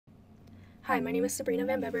Hi, my name is Sabrina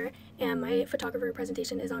Van Beber, and my photographer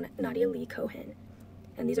presentation is on Nadia Cohen,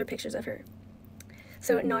 and these are pictures of her.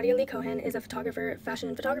 So Nadia Cohen is a photographer,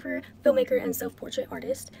 fashion photographer, filmmaker, and self-portrait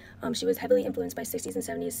artist. She was heavily influenced by 60s and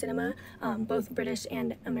 70s cinema, both British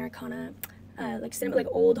and Americana, like cinema, like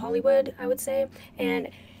old Hollywood, I would say. And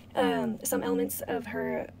some elements of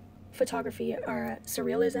her photography are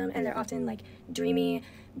surrealism, and they're often like dreamy,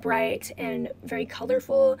 bright, and very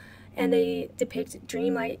colorful. And they depict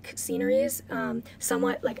dreamlike sceneries,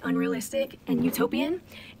 somewhat like unrealistic and utopian.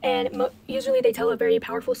 And usually they tell a very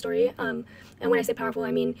powerful story. And when I say powerful,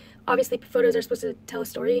 I mean, obviously photos are supposed to tell a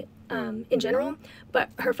story in general,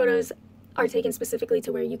 but her photos are taken specifically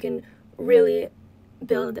to where you can really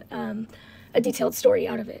build a detailed story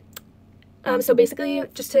out of it. So basically,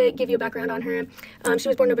 just to give you a background on her, she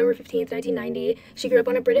was born November 15th, 1990. She grew up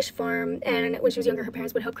on a British farm, and when she was younger, her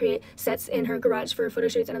parents would help create sets in her garage for photo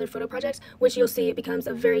shoots and other photo projects, which you'll see becomes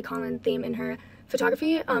a very common theme in her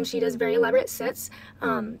photography. She does very elaborate sets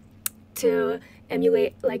to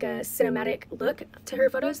emulate like a cinematic look to her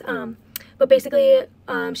photos. But basically,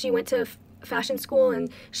 she went to fashion school, and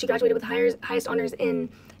she graduated with the highest honors in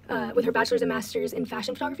with her bachelor's and master's in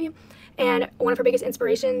fashion photography. And one of her biggest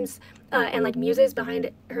inspirations and like muses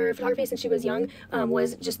behind her photography since she was young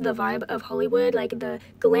was just the vibe of Hollywood, like the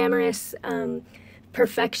glamorous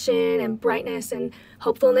perfection and brightness and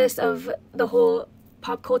hopefulness of the whole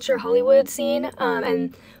pop culture Hollywood scene.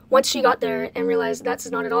 And once she got there and realized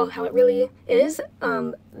that's not at all how it really is,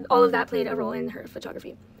 all of that played a role in her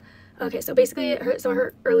photography. Okay, so basically,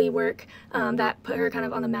 her early work that put her kind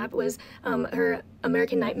of on the map was her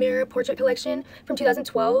American Nightmare portrait collection from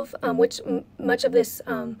 2012, which much of this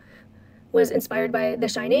was inspired by The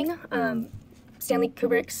Shining, Stanley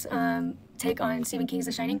Kubrick's take on Stephen King's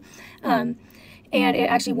The Shining, and it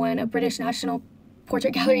actually won a British National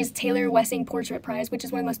Portrait Gallery's Taylor Wessing Portrait Prize, which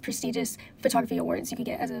is one of the most prestigious photography awards you could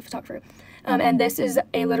get as a photographer. And this is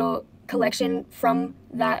a little collection from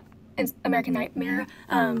that American Nightmare,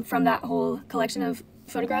 from that whole collection of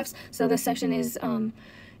photographs. So this section is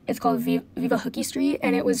it's called Viva Hooky Street,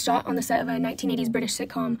 and it was shot on the set of a 1980s British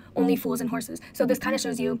sitcom, Only Fools and Horses. So this kind of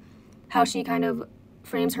shows you how she kind of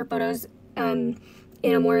frames her photos in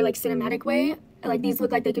a more like cinematic way. Like these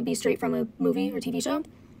look like they could be straight from a movie or TV show.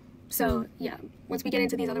 So yeah, once we get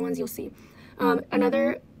into these other ones, you'll see.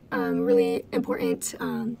 Another really important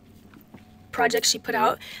project she put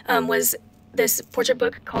out was this portrait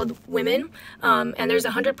book called Women, and there's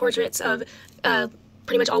 100 portraits of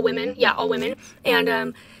pretty much all women,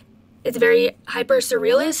 and it's very hyper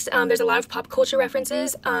surrealist. There's a lot of pop culture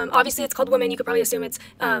references. Obviously it's called Women, you could probably assume it's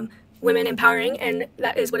women empowering, and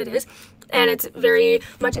that is what it is. And it's very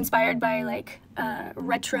much inspired by like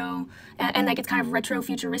retro, and like it's kind of retro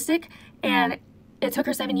futuristic. And it took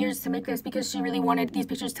her 7 years to make this because she really wanted these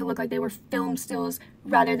pictures to look like they were film stills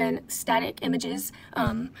rather than static images,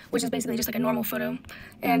 which is basically just like a normal photo.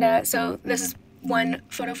 And so this is one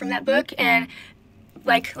photo from that book, and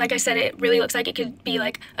like I said, it really looks like it could be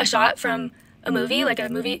like a shot from a movie,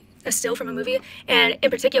 a still from a movie. And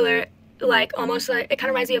in particular, like almost like it kind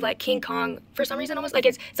of reminds me of like King Kong for some reason, almost like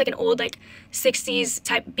it's like an old like 60s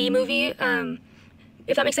type B movie,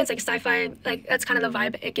 if that makes sense, like sci-fi. Like that's kind of the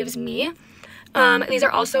vibe it gives me. These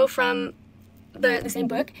are also from the same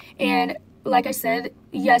book, and like I said,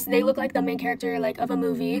 yes, they look like the main character like of a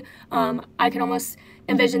movie. I can almost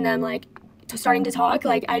envision them like starting to talk.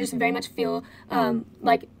 Like I just very much feel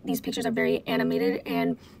like these pictures are very animated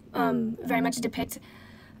and very much depict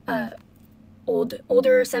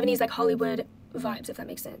older 70s like Hollywood vibes, if that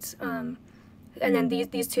makes sense. And then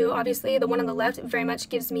these two, obviously, the one on the left very much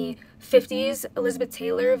gives me 50s Elizabeth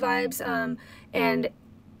Taylor vibes, and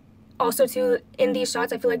also, too, in these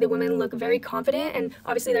shots, I feel like the women look very confident, and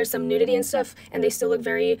obviously there's some nudity and stuff, and they still look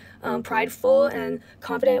very prideful and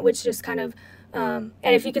confident, which just kind of, and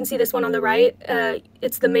if you can see this one on the right,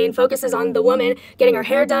 it's the main focus is on the woman getting her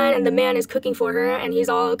hair done, and the man is cooking for her, and he's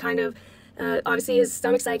all kind of, obviously his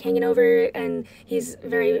stomach's like hanging over, and he's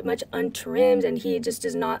very much untrimmed, and he just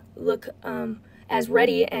does not look as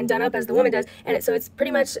ready and done up as the woman does. And so it's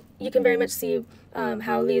pretty much, you can very much see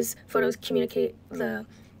how these photos communicate the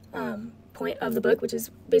point of the book, which is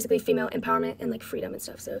basically female empowerment and like freedom and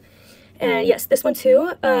stuff. So, and yes, this one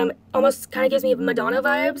too almost kind of gives me Madonna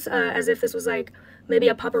vibes, as if this was like maybe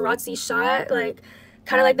a paparazzi shot, like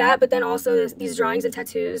kind of like that. But then also these drawings and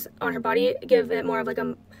tattoos on her body give it more of like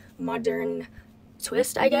a modern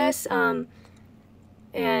twist, I guess.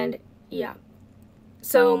 And yeah,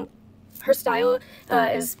 so her style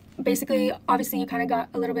is basically, obviously you kind of got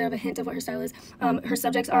a little bit of a hint of what her style is. Her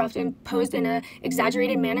subjects are often posed in a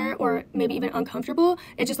exaggerated manner or maybe even uncomfortable.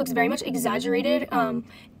 It just looks very much exaggerated.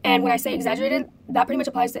 And when I say exaggerated, that pretty much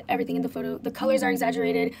applies to everything in the photo. The colors are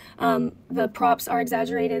exaggerated, the props are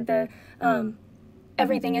exaggerated,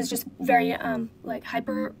 everything is just very like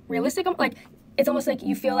hyper realistic. Like it's almost like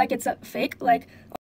you feel like it's a fake. Like